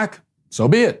be black, so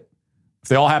be it. If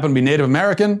they all happen to be Native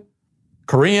American,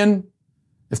 Korean,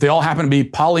 if they all happen to be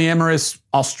polyamorous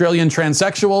Australian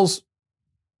transsexuals,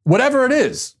 whatever it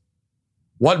is,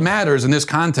 what matters in this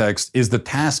context is the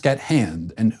task at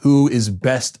hand and who is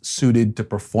best suited to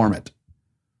perform it.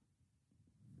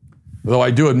 Though I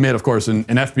do admit, of course, an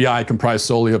FBI comprised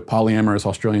solely of polyamorous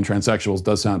Australian transsexuals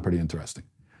does sound pretty interesting.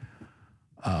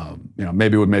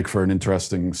 Maybe it would make for an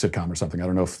interesting sitcom or something. I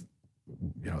don't know if,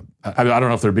 I don't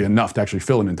know if there'd be enough to actually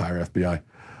fill an entire FBI.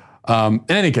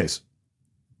 In any case,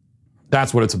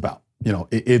 that's what it's about.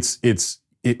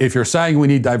 If you're saying we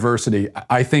need diversity,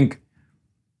 I think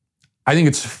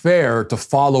it's fair to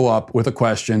follow up with a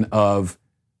question of,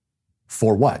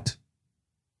 for what?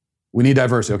 We need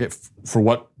diversity. Okay, for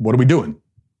what? What are we doing?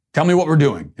 Tell me what we're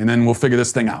doing, and then we'll figure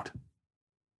this thing out.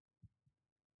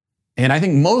 And I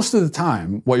think most of the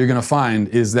time, what you're going to find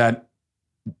is that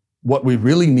what we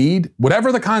really need,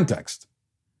 whatever the context,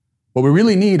 what we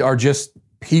really need are just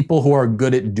people who are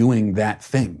good at doing that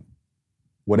thing,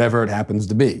 whatever it happens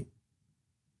to be.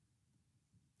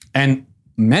 And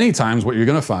many times what you're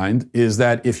going to find is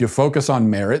that if you focus on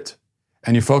merit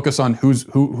and you focus on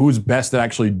who's best at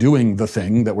actually doing the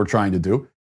thing that we're trying to do,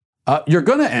 you're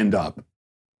going to end up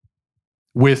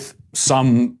with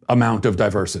some amount of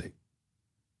diversity.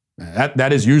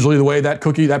 That is usually the way that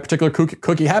particular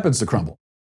cookie happens to crumble.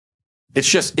 It's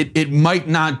just, it might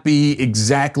not be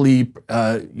exactly,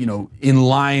 in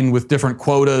line with different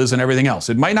quotas and everything else.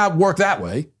 It might not work that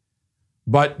way,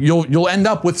 but you'll end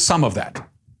up with some of that.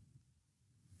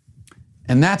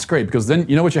 And that's great, because then,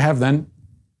 you know what you have then?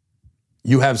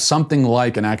 you have something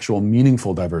like an actual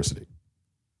meaningful diversity.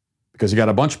 Because you got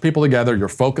a bunch of people together, you're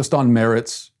focused on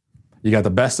merits, you got the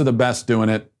best of the best doing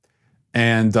it,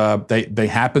 and they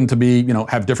happen to be,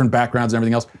 have different backgrounds and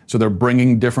everything else, so they're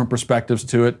bringing different perspectives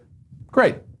to it.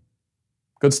 Great.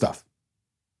 Good stuff.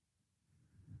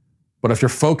 But if you're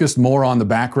focused more on the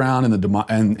background and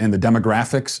the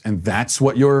demographics, and that's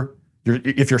what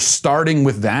if you're starting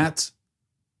with that,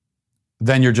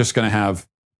 then you're just going to have,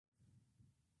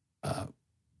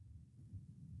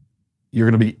 you're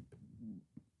going to be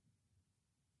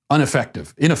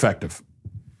ineffective.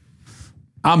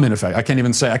 I'm ineffective. I can't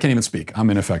even speak. I'm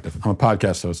ineffective. I'm a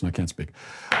podcast host and I can't speak.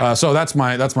 So that's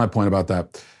my point about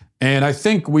that. And I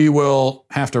think we will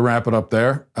have to wrap it up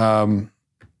there.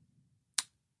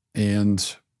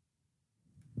 And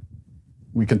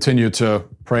we continue to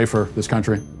pray for this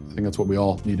country. I think that's what we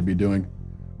all need to be doing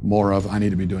more of. I need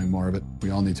to be doing more of it.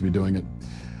 We all need to be doing it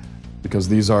because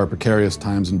these are precarious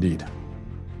times indeed.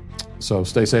 So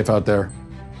stay safe out there.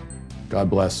 God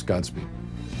bless. Godspeed.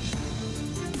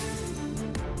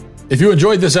 If you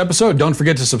enjoyed this episode, don't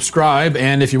forget to subscribe.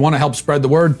 And if you want to help spread the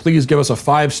word, please give us a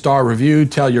 5-star review.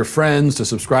 Tell your friends to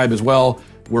subscribe as well.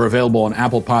 We're available on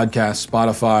Apple Podcasts,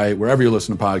 Spotify, wherever you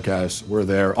listen to podcasts, we're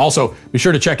there. Also, be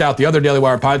sure to check out the other Daily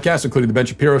Wire podcasts, including The Ben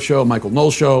Shapiro Show, Michael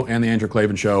Knowles Show, and The Andrew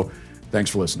Klavan Show. Thanks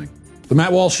for listening. The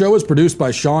Matt Walsh Show is produced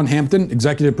by Sean Hampton,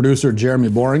 executive producer Jeremy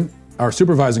Boring. Our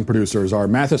supervising producers are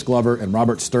Mathis Glover and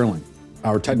Robert Sterling.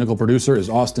 Our technical producer is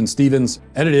Austin Stevens,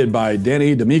 edited by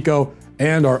Danny D'Amico,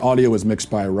 and our audio is mixed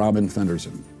by Robin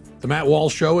Fenderson. The Matt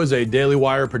Walsh Show is a Daily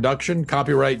Wire production,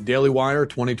 copyright Daily Wire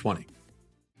 2020.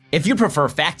 If you prefer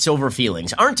facts over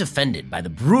feelings, aren't offended by the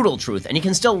brutal truth, and you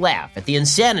can still laugh at the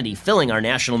insanity filling our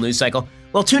national news cycle,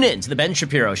 well, tune in to The Ben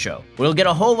Shapiro Show. We'll get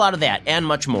a whole lot of that and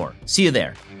much more. See you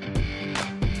there.